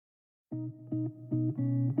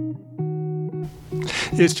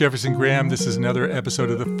It's Jefferson Graham. This is another episode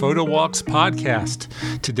of the Photo Walks podcast.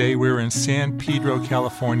 Today we're in San Pedro,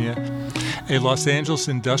 California, a Los Angeles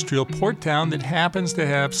industrial port town that happens to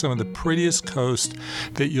have some of the prettiest coast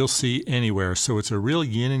that you'll see anywhere. So it's a real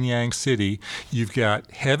yin and yang city. You've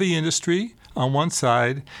got heavy industry on one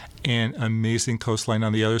side and amazing coastline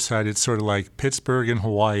on the other side. It's sort of like Pittsburgh and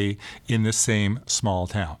Hawaii in the same small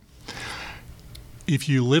town. If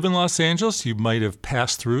you live in Los Angeles, you might have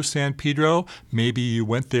passed through San Pedro. Maybe you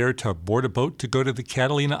went there to board a boat to go to the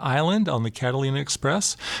Catalina Island on the Catalina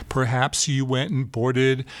Express. Perhaps you went and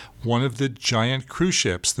boarded one of the giant cruise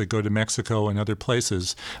ships that go to Mexico and other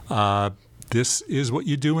places. This is what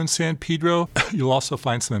you do in San Pedro. You'll also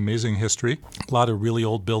find some amazing history, a lot of really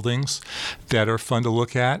old buildings that are fun to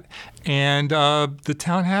look at. And the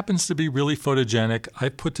town happens to be really photogenic.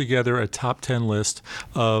 I've put together a top 10 list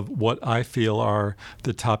of what I feel are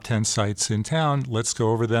the top 10 sites in town. Let's go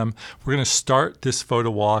over them. We're going to start this photo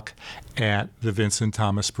walk at the Vincent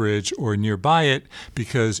Thomas Bridge or nearby it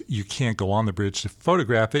because you can't go on the bridge to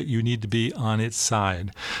photograph it. You need to be on its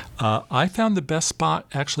side. I found the best spot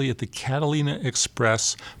actually at the Catalina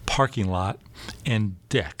Express parking lot and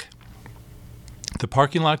deck. The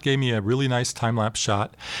parking lot gave me a really nice time-lapse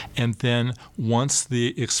shot, and then once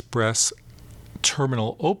the Express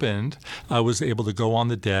terminal opened, I was able to go on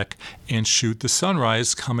the deck and shoot the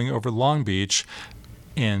sunrise coming over Long Beach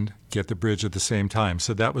and get the bridge at the same time.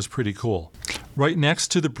 So that was pretty cool. Right next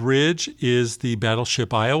to the bridge is the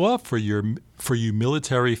Battleship Iowa for you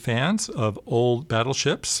military fans of old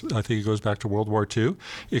battleships. I think it goes back to World War II.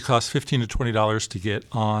 It costs $15 to $20 to get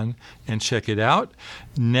on and check it out.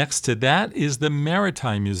 Next to that is the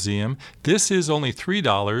Maritime Museum. This is only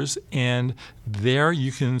 $3, and there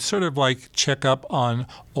you can sort of like check up on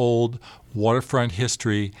old waterfront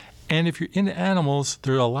history. And if you're into animals,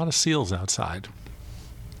 there are a lot of seals outside.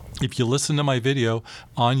 If you listen to my video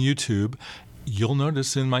on YouTube, you'll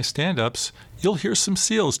notice in my stand-ups, you'll hear some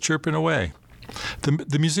seals chirping away.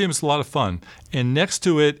 The museum is a lot of fun. And next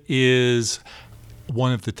to it is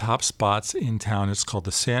one of the top spots in town. It's called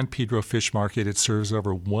the San Pedro Fish Market. It serves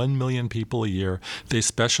over 1 million people a year. They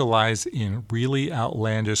specialize in really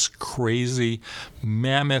outlandish, crazy,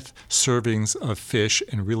 mammoth servings of fish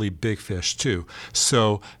and really big fish too.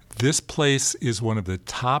 So this place is one of the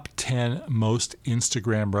top 10 most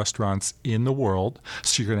Instagram restaurants in the world.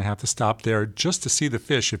 So you're going to have to stop there just to see the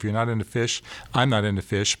fish. If you're not into fish, I'm not into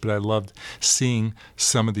fish, but I loved seeing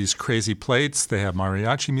some of these crazy plates. They have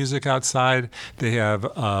mariachi music outside. They have,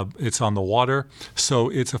 it's on the water. So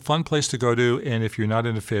it's a fun place to go to. And if you're not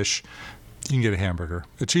into fish, you can get a hamburger,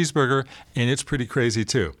 a cheeseburger, and it's pretty crazy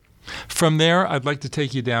too. From there, I'd like to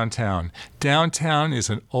take you downtown. Downtown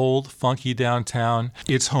is an old, funky downtown.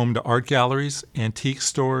 It's home to art galleries, antique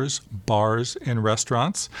stores, bars, and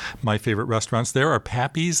restaurants. My favorite restaurants there are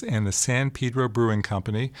Pappy's and the San Pedro Brewing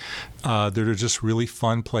Company. That are just really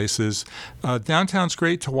fun places. Downtown's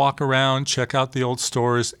great to walk around, check out the old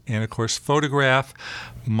stores, and of course, photograph.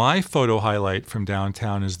 My photo highlight from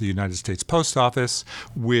downtown is the United States Post Office,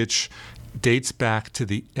 which dates back to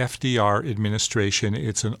the FDR administration.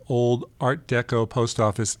 It's an old Art Deco post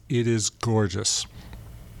office. It is gorgeous.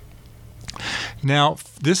 Now,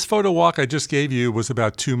 this photo walk I just gave you was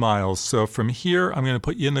about 2 miles. So from here, I'm going to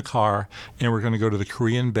put you in the car, and we're going to go to the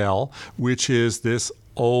Korean Bell, which is this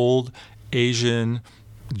old Asian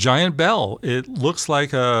giant bell. It looks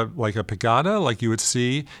like a pagoda, like you would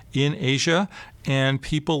see in Asia, and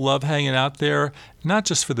people love hanging out there, not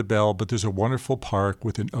just for the bell, but there's a wonderful park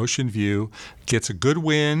with an ocean view, gets a good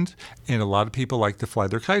wind, and a lot of people like to fly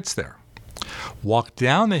their kites there. Walk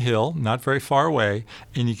down the hill, not very far away,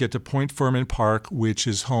 and you get to Point Fermin Park, which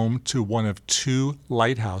is home to one of 2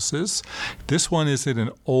 lighthouses. This one is in an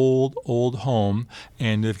old home,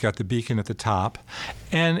 and they've got the beacon at the top,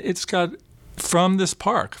 and it's got from the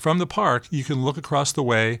park, you can look across the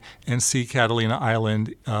way and see Catalina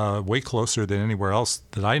Island way closer than anywhere else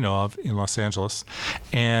that I know of in Los Angeles,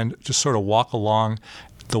 and just sort of walk along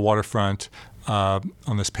the waterfront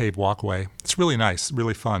on this paved walkway. It's really nice,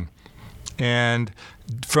 really fun. And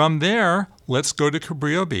from there, let's go to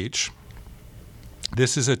Cabrillo Beach.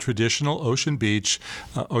 This is a traditional ocean beach,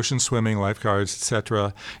 ocean swimming, lifeguards,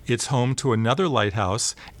 etc. It's home to another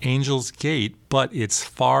lighthouse, Angel's Gate, but it's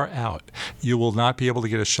far out. You will not be able to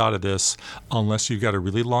get a shot of this unless you've got a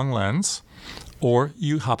really long lens or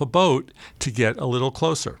you hop a boat to get a little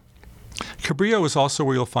closer. Cabrillo is also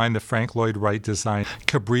where you'll find the Frank Lloyd Wright designed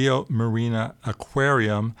Cabrillo Marina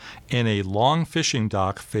Aquarium and a long fishing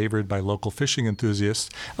dock favored by local fishing enthusiasts.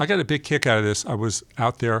 I got a big kick out of this. I was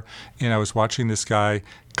out there and I was watching this guy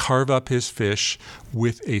carve up his fish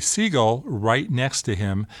with a seagull right next to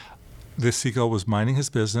him. The seagull was minding his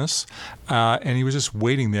business, and he was just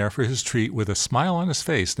waiting there for his treat with a smile on his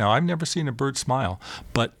face. Now, I've never seen a bird smile,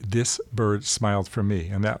 but this bird smiled for me,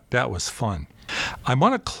 and that was fun. I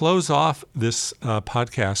want to close off this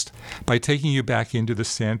podcast by taking you back into the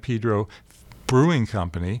San Pedro Brewing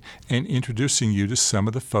Company and introducing you to some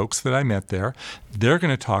of the folks that I met there. They're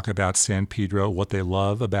going to talk about San Pedro, what they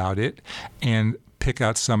love about it, and pick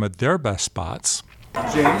out some of their best spots.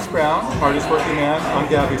 James Brown, hardest working man on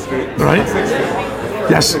Gabby Street. Right. 6th Street.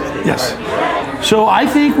 Yes, yes. So I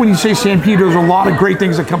think when you say San Pedro, there's a lot of great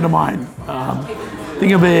things that come to mind.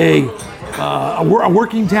 Think of a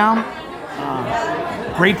working town,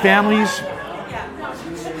 great families,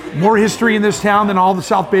 more history in this town than all the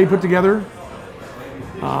South Bay put together.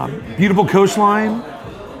 Beautiful coastline,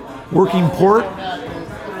 working port,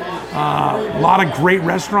 a lot of great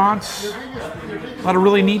restaurants, a lot of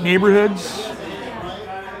really neat neighborhoods.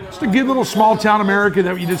 Just a good little small town America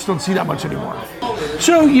that you just don't see that much anymore.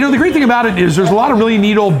 So, the great thing about it is there's a lot of really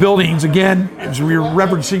neat old buildings. Again, as we were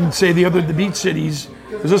referencing, say, the beach cities,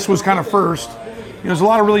 because this was kind of first, there's a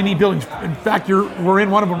lot of really neat buildings. In fact, we're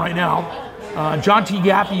in one of them right now. John T.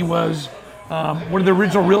 Gaffey was one of the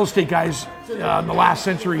original real estate guys in the last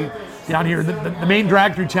century down here. The main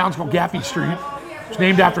drag through town is called Gaffey Street. It's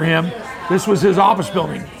named after him. This was his office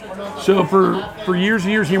building. So for years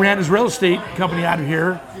and years, he ran his real estate company out of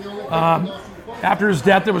here. After his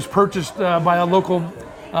death, it was purchased by a local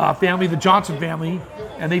family, the Johnson family,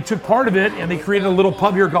 and they took part of it and they created a little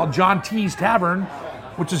pub here called John T's Tavern,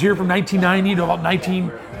 which is here from 1990 to about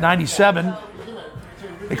 1997.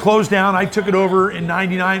 They closed down. I took it over in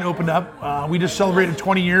 99, opened up. We just celebrated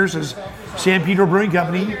 20 years as San Pedro Brewing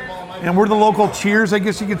Company, and we're the local Cheers, I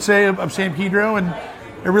guess you could say, of San Pedro, and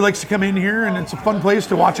everybody likes to come in here, and it's a fun place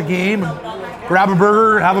to watch a game and grab a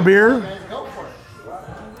burger, have a beer.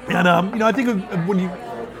 And I think when you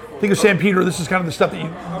think of San Pedro, this is kind of the stuff that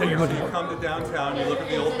you're looking for. You come to downtown, you look at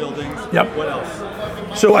the old buildings. Yep. What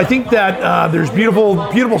else? So I think that there's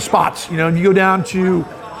beautiful spots. And you go down to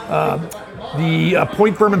the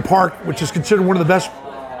Point Fermin Park, which is considered one of the best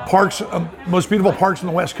parks, most beautiful parks on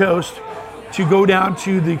the West Coast. To go down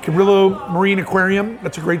to the Cabrillo Marine Aquarium,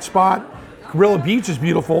 that's a great spot. Cabrillo Beach is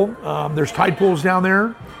beautiful. There's tide pools down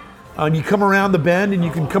there. And you come around the bend, and you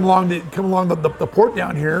can come along the port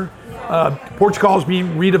down here. Portugal is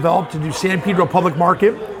being redeveloped to do San Pedro Public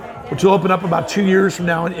Market, which will open up about 2 years from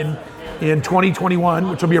now in 2021,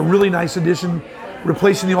 which will be a really nice addition,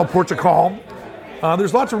 replacing the old Portugal.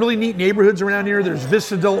 There's lots of really neat neighborhoods around here. There's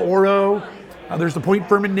Vista del Oro. There's the Point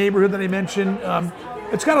Fermin neighborhood that I mentioned.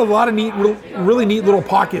 It's got a lot of really neat little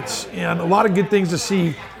pockets and a lot of good things to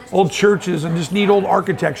see. Old churches and just neat old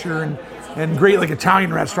architecture and great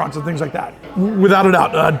Italian restaurants and things like that. Without a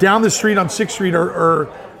doubt. Down the street on 6th Street, our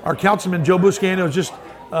councilman Joe Buscano just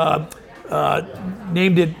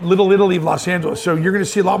named it Little Italy of Los Angeles. So you're going to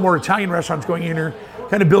see a lot more Italian restaurants going in here,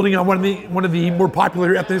 kind of building on one of the more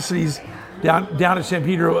popular ethnicities down in San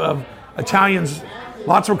Pedro of Italians.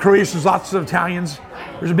 Lots of Croatians, lots of Italians.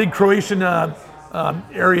 There's a big Croatian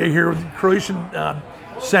area here, Croatian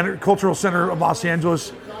cultural center of Los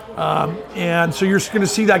Angeles. And so you're going to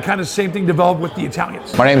see that kind of same thing develop with the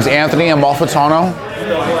Italians. My name is Anthony Amalfitano.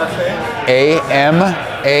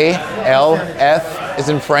 A-M-A-L-F is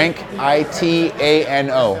in Frank,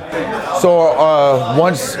 I-T-A-N-O. So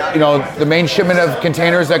once, the main shipment of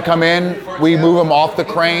containers that come in, we move them off the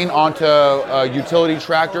crane onto utility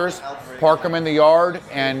tractors, park them in the yard,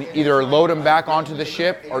 and either load them back onto the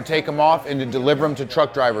ship or take them off and to deliver them to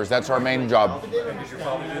truck drivers. That's our main job. Did your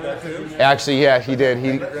father do that too? Actually, yeah, he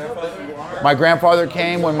did. My grandfather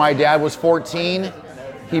came when my dad was 14.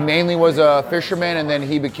 He mainly was a fisherman, and then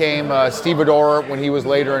he became a stevedore when he was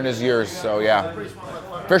later in his years. So yeah,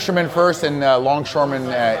 fisherman first and longshoreman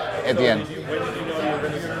at the end. When did you know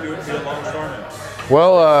you were going to be a longshoreman?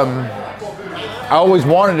 Well, I always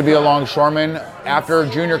wanted to be a longshoreman. After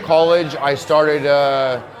junior college, I started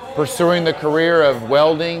pursuing the career of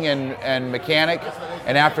welding and mechanic,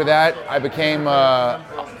 and after that, I became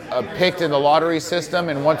picked in the lottery system.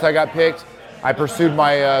 And once I got picked, I pursued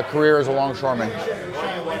my career as a longshoreman.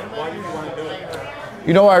 Why did you want to do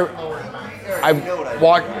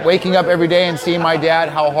it? Waking up every day and seeing my dad,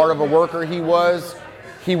 how hard of a worker he was.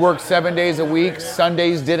 He worked 7 days a week.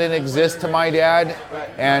 Sundays didn't exist to my dad,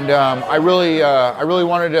 and I really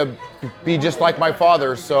wanted to be just like my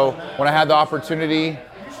father. So when I had the opportunity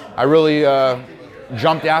I really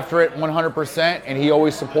jumped after it 100%, and he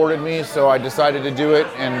always supported me, so I decided to do it,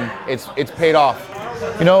 and it's paid off.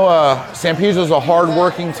 You know, San Pedro is a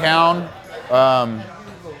hard-working town,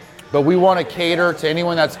 but we want to cater to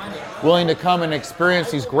anyone that's willing to come and experience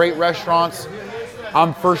these great restaurants.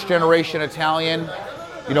 I'm first-generation Italian.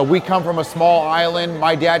 You know, we come from a small island.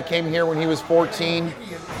 My dad came here when he was 14,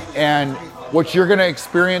 and what you're going to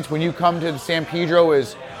experience when you come to San Pedro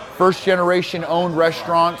is first-generation owned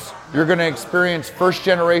restaurants. You're going to experience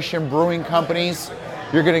first-generation brewing companies.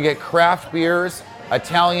 You're going to get craft beers,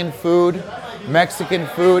 Italian food, Mexican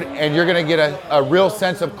food, and you're going to get a real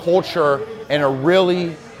sense of culture and a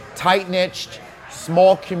really tight-knit,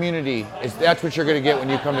 small community. That's what you're going to get when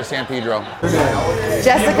you come to San Pedro.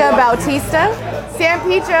 Jessica Bautista. San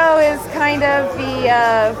Pedro is kind of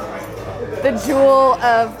the jewel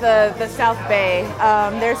of the South Bay.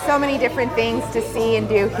 There's so many different things to see and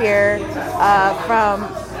do here. From,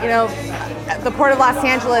 you know, the Port of Los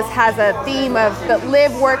Angeles has a theme of the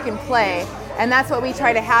live, work, and play, and that's what we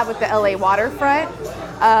try to have with the LA waterfront.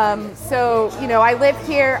 So, you know, I live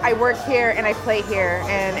here, I work here, and I play here,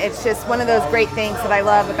 and it's just one of those great things that I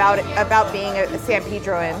love about being a San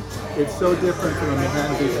Pedroan. It's so different from a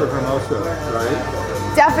Manhattan Beach or Hermosa,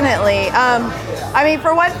 right? Definitely. I mean,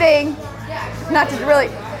 for one thing, not to really,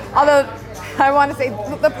 although I want to say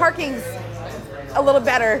the parking's a little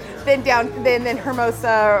better than than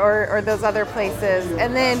Hermosa or those other places.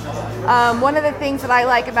 And then one of the things that I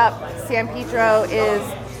like about San Pedro is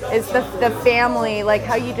the family, like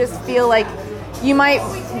how you just feel like you might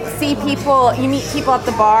see people, you meet people at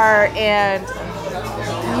the bar and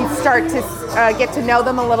you start to get to know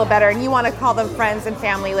them a little better, and you want to call them friends and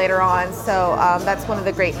family later on. So that's one of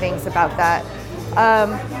the great things about that.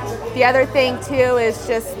 The other thing too is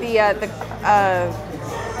just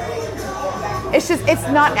it's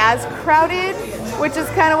not as crowded, which is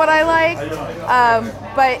kind of what I like.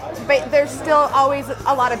 But there's still always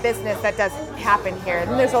a lot of business that does happen here.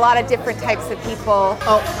 And there's a lot of different types of people.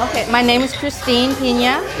 Oh, okay. My name is Christine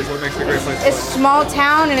Pina. What makes it a great place? It's a small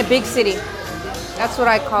town in a big city. That's what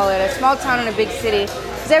I call it, a small town in a big city.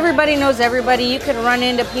 Because everybody knows everybody. You can run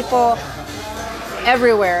into people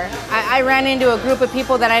everywhere. I ran into a group of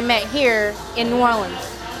people that I met here in New Orleans.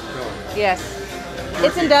 Yes.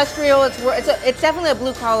 It's industrial. It's definitely a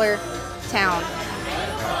blue-collar town.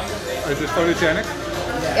 Is it photogenic?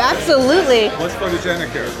 Absolutely. What's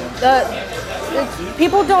photogenic here?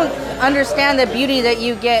 People don't understand the beauty that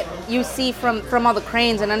you see from all the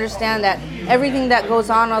cranes, and understand that everything that goes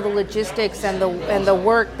on, all the logistics and the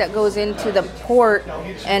work that goes into the port,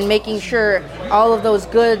 and making sure all of those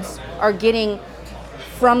goods are getting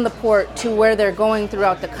from the port to where they're going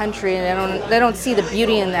throughout the country, and they don't see the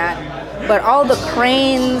beauty in that. But all the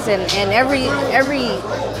cranes and every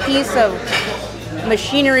piece of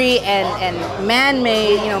machinery and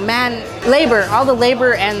man-made, labor, all the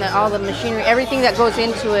labor and all the machinery, everything that goes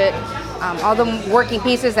into it, all the working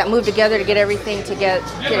pieces that move together to get everything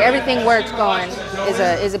where it's going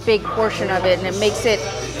is a big portion of it, and it makes it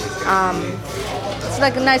it's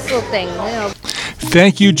like a nice little thing,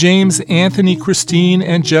 Thank you, James, Anthony, Christine,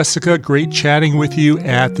 and Jessica. Great chatting with you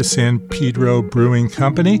at the San Pedro Brewing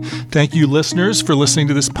Company. Thank you, listeners, for listening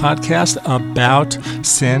to this podcast about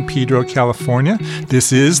San Pedro, California.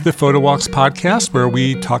 This is the Photo Walks podcast, where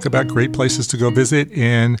we talk about great places to go visit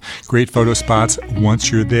and great photo spots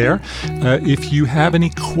once you're there. If you have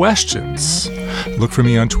any questions, look for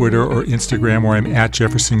me on Twitter or Instagram, where I'm at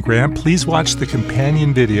Jefferson Graham. Please watch the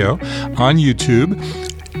companion video on YouTube.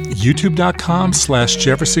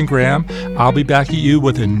 youtube.com/Jefferson Graham. I'll be back at you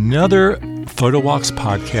with another Photo Walks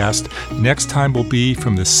podcast. Next time will be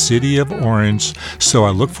from the city of Orange. So I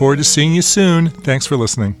look forward to seeing you soon. Thanks for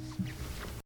listening.